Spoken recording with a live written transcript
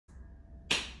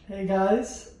Hey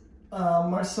guys,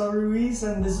 Marcel Ruiz,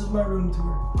 and this is my room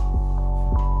tour.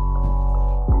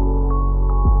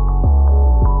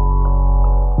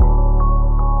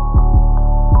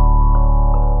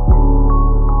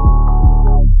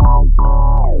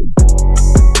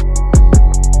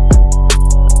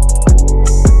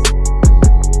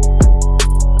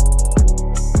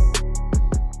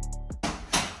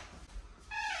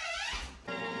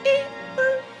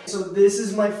 So this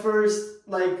is my first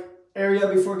area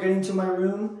before getting to my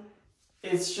room.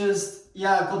 It's just,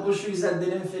 yeah, a couple shoes that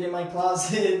didn't fit in my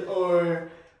closet,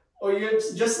 or you're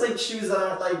just like shoes that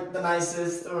aren't like the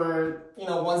nicest, or you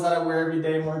know, ones that I wear every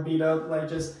day, more beat up, like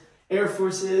just Air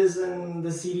Forces and the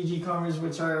CDG Converse,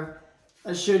 which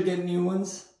I should get new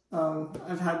ones.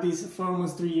 I've had these for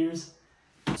almost 3 years.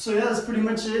 So yeah, that's pretty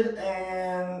much it,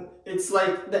 and it's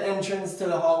like the entrance to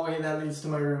the hallway that leads to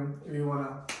my room, if you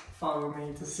wanna follow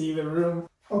me to see the room.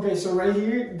 Okay, so right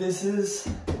here, this is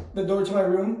the door to my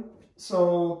room.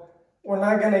 So we're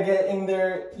not gonna get in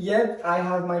there yet. I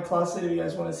have my closet if you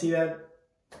guys wanna see that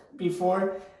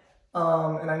before.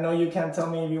 And I know you can't tell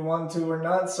me if you want to or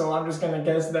not, so I'm just gonna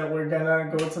guess that we're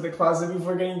gonna go to the closet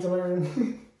before getting to my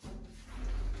room.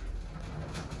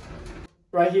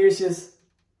 Right here is just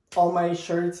all my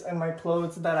shirts and my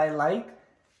clothes that I like,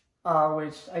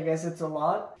 which I guess it's a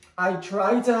lot. I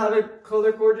tried to have it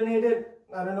color coordinated.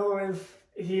 I don't know if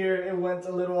here it went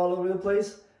a little all over the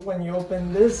place. When you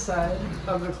open this side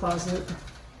of the closet,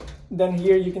 then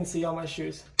here you can see all my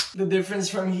shoes. The difference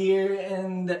from here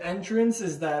and the entrance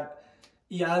is that,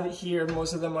 yeah, here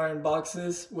most of them are in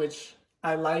boxes, which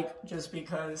I like just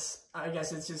because I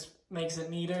guess it just makes it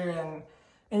neater.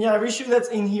 And yeah, every shoe that's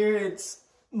in here, it's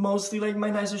mostly like my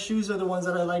nicer shoes are the ones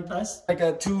that I like best.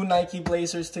 Like two Nike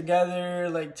Blazers together,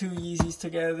 like two Yeezys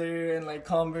together, and like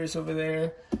Converse over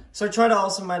there. So I try to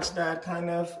also match that kind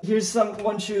of. Here's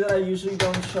one shoe that I usually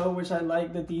don't show, which I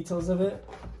like the details of it.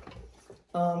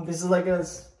 This is like a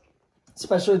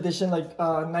special edition like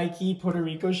Nike Puerto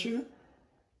Rico shoe,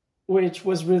 which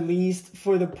was released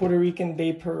for the Puerto Rican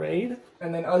Day Parade.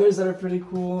 And then others that are pretty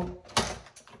cool.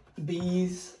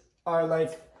 These are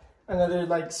like another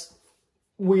like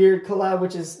weird collab,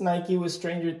 which is Nike with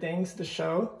Stranger Things, the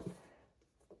show.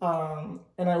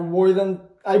 And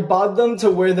I bought them to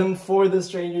wear them for the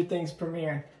Stranger Things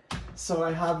premiere. So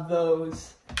I have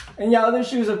those. And yeah, other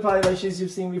shoes are probably like shoes you've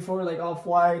seen before, like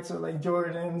Off-Whites or like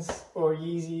Jordans or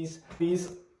Yeezys.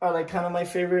 These are like kind of my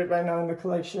favorite right now in the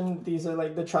collection. These are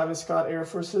like the Travis Scott Air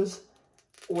Forces,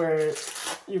 where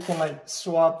you can like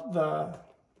swap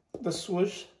the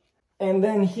swoosh. And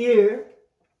then here,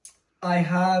 I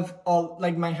have all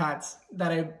like my hats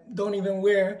that I don't even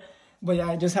wear, but yeah,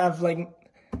 I just have like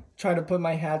try to put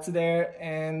my hats there.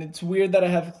 And it's weird that I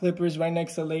have Clippers right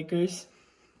next to Lakers,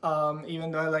 even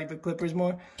though I like the Clippers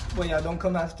more. But yeah, don't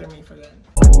come after me for that.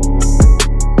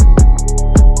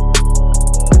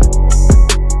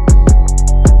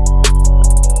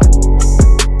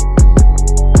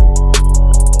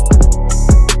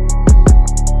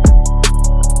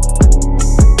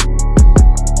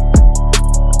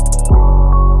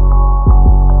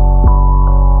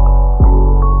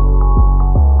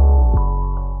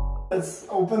 Let's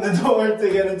open the door to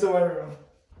get into my room.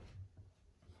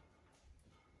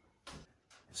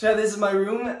 So yeah, this is my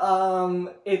room.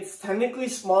 It's technically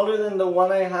smaller than the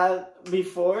one I had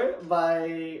before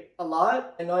by a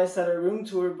lot. I know I said a room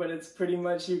tour, but it's pretty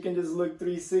much you can just look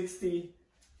 360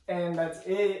 and that's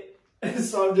it.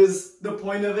 So the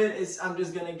point of it is I'm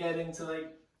just gonna get into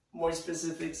like more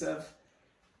specifics of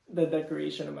the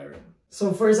decoration of my room.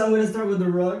 So first I'm gonna start with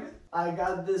the rug. I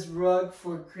got this rug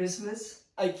for Christmas.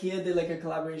 IKEA did like a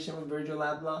collaboration with Virgil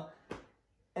Abloh,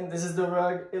 and this is the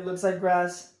rug. It looks like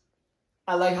grass.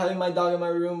 I like having my dog in my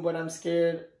room, but I'm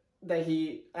scared that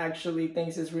he actually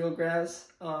thinks it's real grass.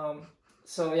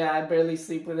 So yeah, I barely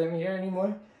sleep with him here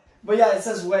anymore. But yeah, it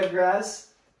says wet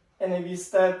grass, and if you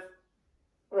step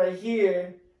right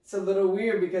here, it's a little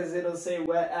weird because it'll say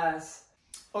wet ass.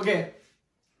 Okay,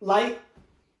 light,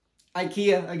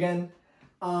 IKEA again.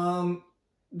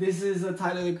 This is a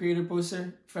Tyler the Creator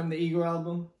poster from the Ego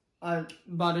album. I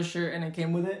bought a shirt and it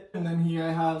came with it. And then here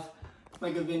I have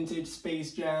like a vintage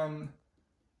Space Jam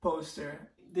poster.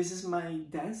 This is my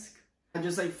desk. I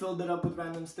just like filled it up with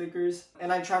random stickers. And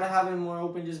I try to have it more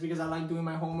open just because I like doing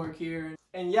my homework here.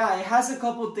 And yeah, it has a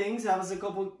couple things. It has a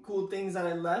couple cool things that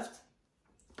I left.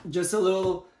 Just a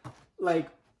little like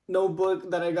notebook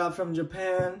that I got from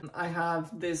Japan. I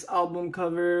have this album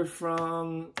cover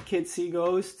from Kids See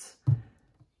Ghosts.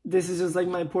 This is just like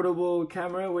my portable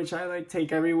camera, which I like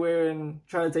take everywhere and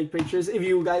try to take pictures. If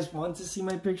you guys want to see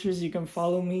my pictures, you can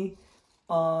follow me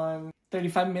on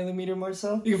 35mm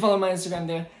Marcel. You can follow my Instagram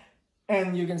there.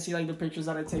 And you can see like the pictures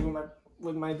that I take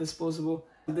with my disposable.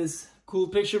 This cool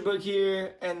picture book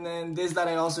here, and then this that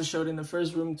I also showed in the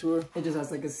first room tour. It just has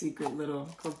like a secret little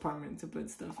compartment to put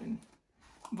stuff in,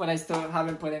 but I still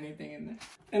haven't put anything in there.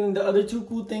 And then the other two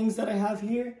cool things that I have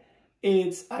here,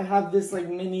 I have this like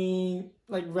mini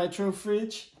like retro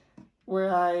fridge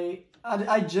where I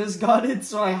just got it,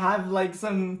 so I have like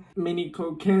some mini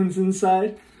Coke cans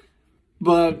inside,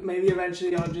 but maybe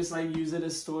eventually I'll just like use it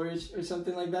as storage or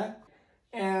something like that.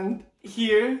 And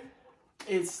here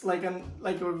it's like a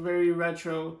very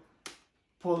retro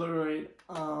Polaroid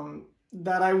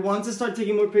that I want to start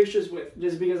taking more pictures with,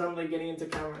 just because I'm like getting into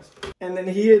cameras. And then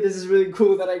here, this is really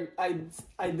cool that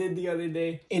I did the other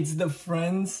day. It's the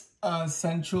Friends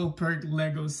Central Perk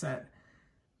Lego set,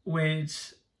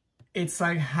 which it's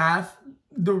like half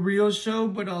the real show,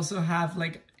 but also half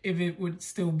like if it would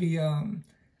still be a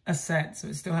set, so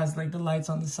it still has like the lights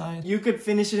on the side. You could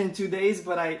finish it in 2 days,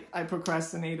 but I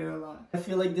procrastinated a lot. I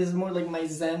feel like this is more like my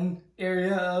zen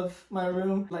area of my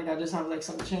room. Like I just have like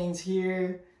some chains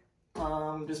here,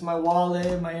 just my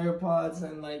wallet, my AirPods,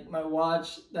 and like my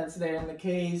watch that's there in the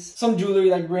case. Some jewelry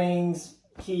like rings,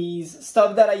 keys,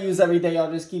 stuff that I use every day.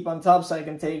 I'll just keep on top so I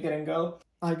can take it and go.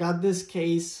 I got this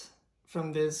case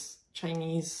from this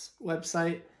Chinese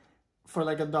website for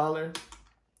like $1.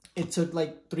 It took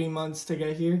like 3 months to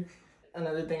get here.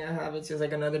 Another thing I have is just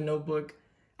like another notebook.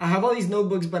 I have all these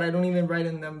notebooks, but I don't even write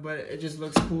in them, but it just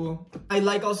looks cool. I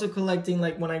like also collecting,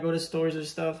 like when I go to stores or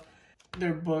stuff,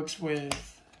 they're books with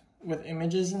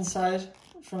images inside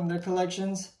from their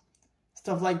collections.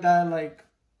 Stuff like that,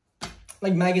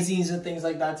 like magazines and things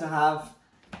like that to have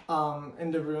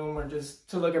in the room, or just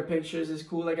to look at pictures is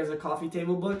cool, like as a coffee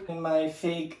table book. And my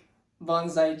fake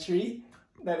bonsai tree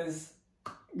that is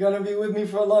gonna be with me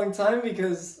for a long time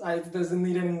because it doesn't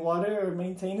need any water or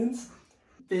maintenance.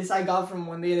 This I got from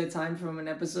One Day at a Time from an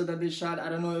episode that they shot. I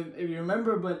don't know if you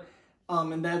remember, but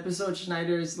in the episode,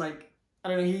 Schneider is like, I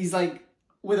don't know, he's like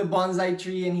with a bonsai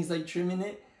tree and he's like trimming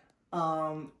it.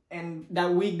 And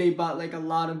that week they bought like a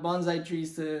lot of bonsai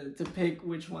trees to pick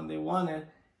which one they wanted.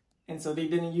 And so they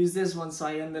didn't use this one, so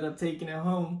I ended up taking it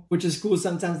home, which is cool.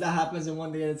 Sometimes that happens in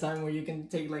One Day at a Time where you can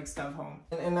take like stuff home.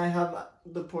 And I have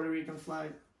the Puerto Rican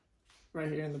flag right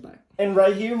here in the back. And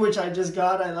right here, which I just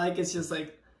got, I like, it's just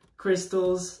like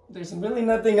crystals. There's really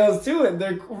nothing else to it.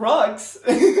 They're rocks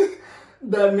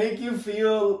that make you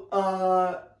feel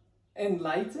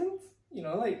enlightened, you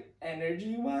know, like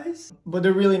energy-wise. But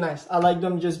they're really nice. I like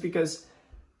them just because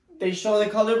they show the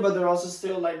color, but they're also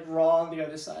still like raw on the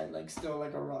other side, like still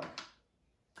like a rock.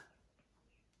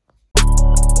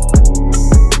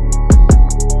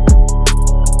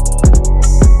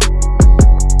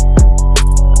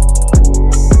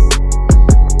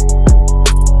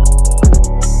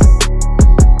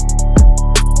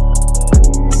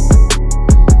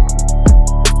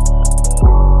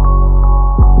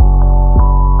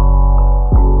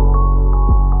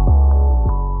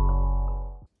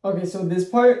 Okay, so this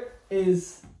part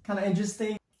is kind of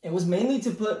interesting. It was mainly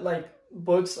to put like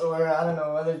books or I don't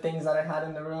know, other things that I had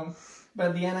in the room. But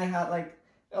at the end I had like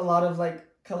a lot of like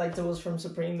collectibles from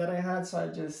Supreme that I had. So I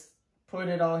just put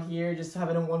it all here just to have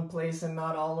it in one place and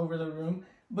not all over the room.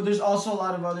 But there's also a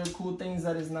lot of other cool things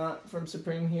that is not from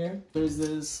Supreme here. There's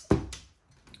this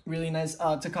really nice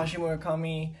Takashi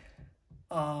Murakami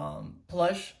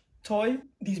plush toy.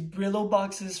 These Brillo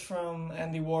boxes from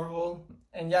Andy Warhol.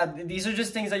 And yeah, these are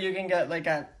just things that you can get like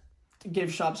at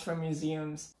gift shops from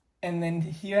museums. And then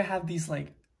here I have these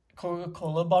like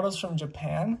Coca-Cola bottles from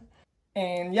Japan.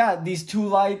 And yeah, these two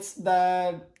lights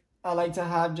that I like to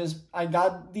have, I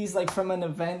got these like from an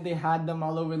event. They had them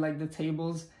all over like the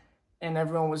tables and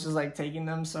everyone was just like taking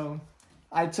them. So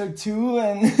I took two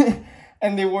and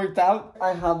and they worked out.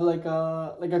 I have like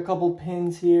a couple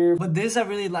pins here. But this I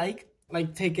really like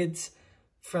tickets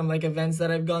from like events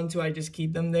that I've gone to. I just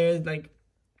keep them there. Like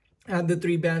I had the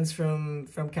 3 bands from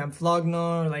Camp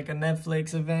Flognar, or like a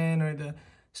Netflix event, or the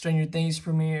Stranger Things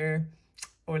premiere,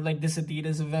 or like this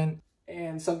Adidas event.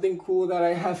 And something cool that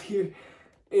I have here,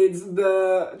 it's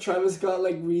the Travis Scott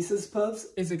like Reese's Puffs.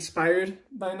 It's expired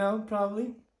by now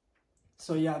probably,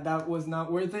 so yeah, that was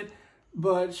not worth it.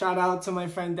 But shout out to my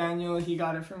friend Daniel, he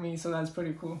got it for me, so that's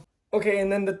pretty cool. Okay,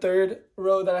 and then the third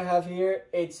row that I have here,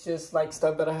 it's just like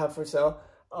stuff that I have for sale.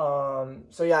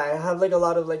 So yeah, I have like a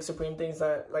lot of like Supreme things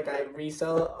that like I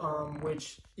resell,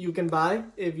 which you can buy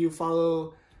if you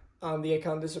follow the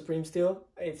account The Supreme Steal.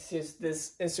 It's just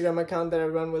this Instagram account that I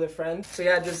run with a friend. So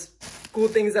yeah, just cool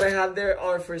things that I have there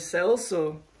are for sale.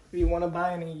 So if you want to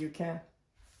buy any, you can.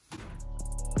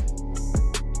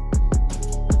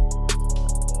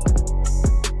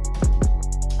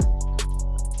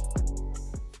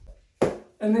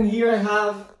 And then here I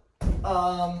have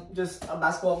just a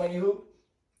basketball mini hoop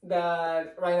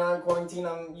that right now in quarantine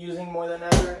I'm using more than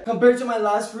ever. Compared to my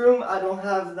last room, I don't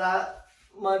have that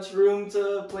much room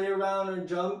to play around or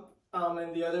jump.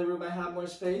 In the other room I have more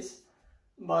space.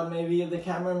 But maybe if the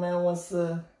cameraman wants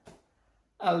to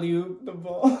alley-oop the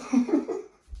ball,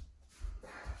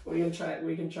 we can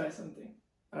try something.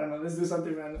 I don't know, let's do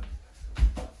something random.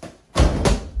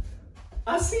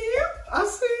 I see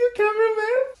you,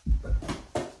 cameraman.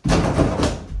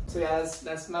 So yeah,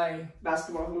 that's my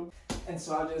basketball hoop. And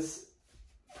so I'll just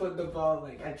put the ball,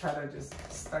 like I try to just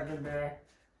stuck it there,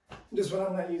 just when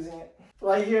I'm not using it.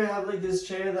 Right here I have like this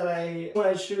chair that when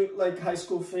I shoot like high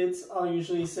school fits, I'll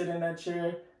usually sit in that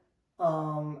chair.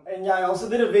 And yeah, I also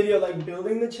did a video like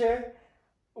building the chair,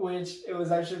 which it was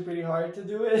actually pretty hard to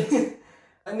do it.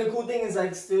 And the cool thing is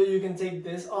like still you can take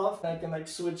this off. I can like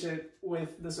switch it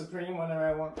with the Supreme whenever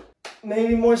I want.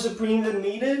 Maybe more Supreme than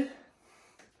needed.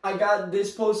 I got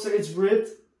this poster, it's ripped,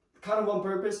 kind of on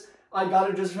purpose. I got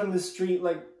it just from the street,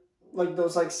 like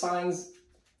those like signs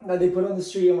that they put on the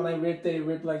street, and when I ripped it, it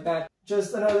ripped like that.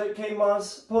 Just another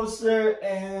K-Moss poster,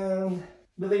 and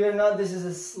believe it or not, this is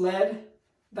a sled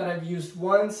that I've used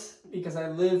once because I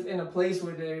live in a place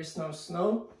where there's no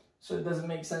snow, so it doesn't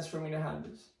make sense for me to have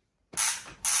this.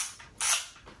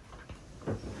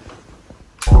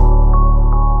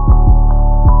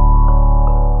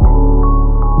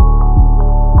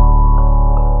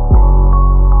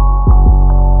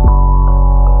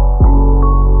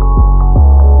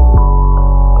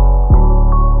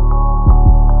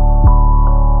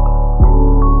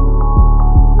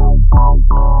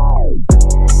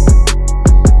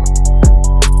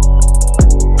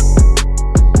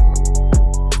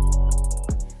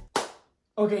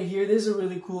 Okay, here there's a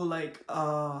really cool like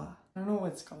I don't know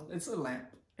what it's called. It's a lamp.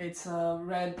 It's a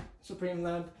red Supreme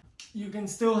lamp. You can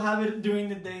still have it during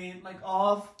the day like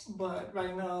off, but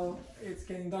right now it's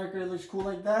getting darker. It looks cool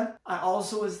like that. I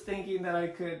also was thinking that I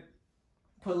could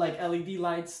put like LED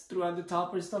lights throughout the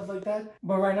top or stuff like that.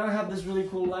 But right now I have this really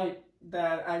cool light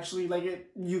that actually like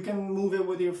you can move it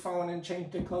with your phone and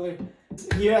change the color.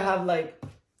 Here I have like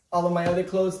all of my other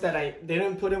clothes that I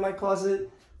didn't put in my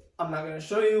closet. I'm not gonna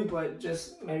show you, but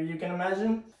just maybe you can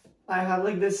imagine. I have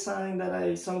like this sign that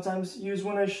I sometimes use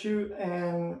when I shoot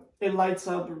and it lights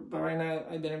up, but right now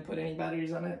I didn't put any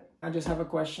batteries on it. I just have a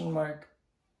question mark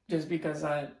just because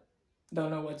I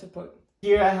don't know what to put.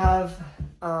 Here I have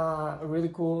a really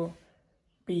cool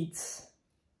Beats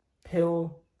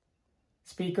pill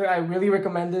speaker. I really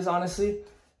recommend this, honestly.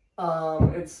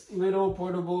 It's little,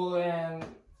 portable, and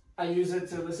I use it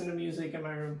to listen to music in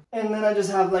my room. And then I just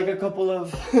have like a couple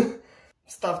of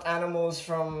stuffed animals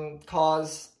from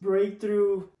Cause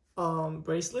Breakthrough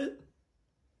bracelet.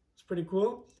 It's pretty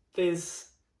cool.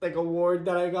 This like award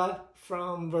that I got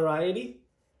from Variety.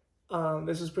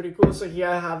 This is pretty cool. So here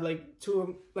I have like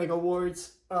two like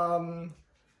awards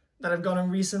that I've gotten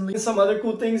recently. And some other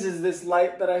cool things is this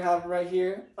light that I have right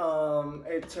here.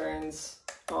 It turns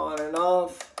on and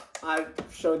off. I've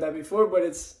showed that before,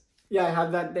 but yeah, I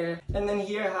have that there. And then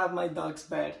here I have my dog's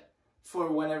bed for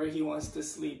whenever he wants to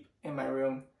sleep in my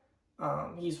room.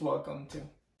 He's welcome to.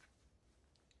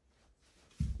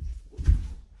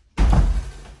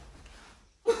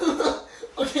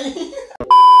 Okay.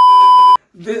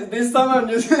 This time I'm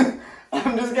just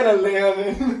gonna lay on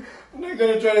it. I'm not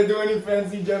gonna try to do any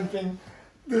fancy jumping.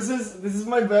 This is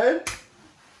my bed.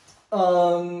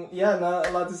 Yeah, not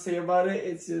a lot to say about it.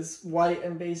 It's just white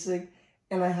and basic.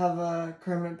 And I have a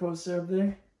Kermit poster up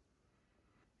there.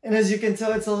 And as you can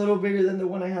tell, it's a little bigger than the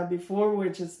one I had before,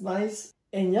 which is nice.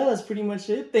 And yeah, that's pretty much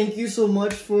it. Thank you so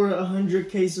much for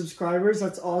 100K subscribers.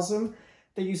 That's awesome.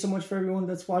 Thank you so much for everyone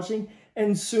that's watching.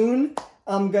 And soon,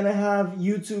 I'm gonna have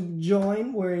YouTube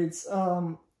join, where it's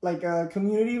like a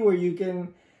community where you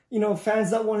can, you know, fans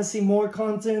that want to see more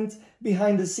content,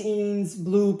 behind the scenes,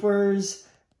 bloopers,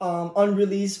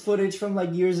 unreleased footage from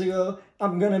like years ago.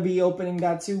 I'm gonna be opening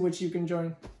that too, which you can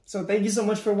join. So thank you so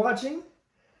much for watching.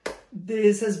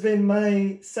 This has been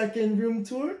my second room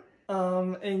tour.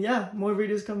 And yeah, more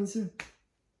videos coming soon.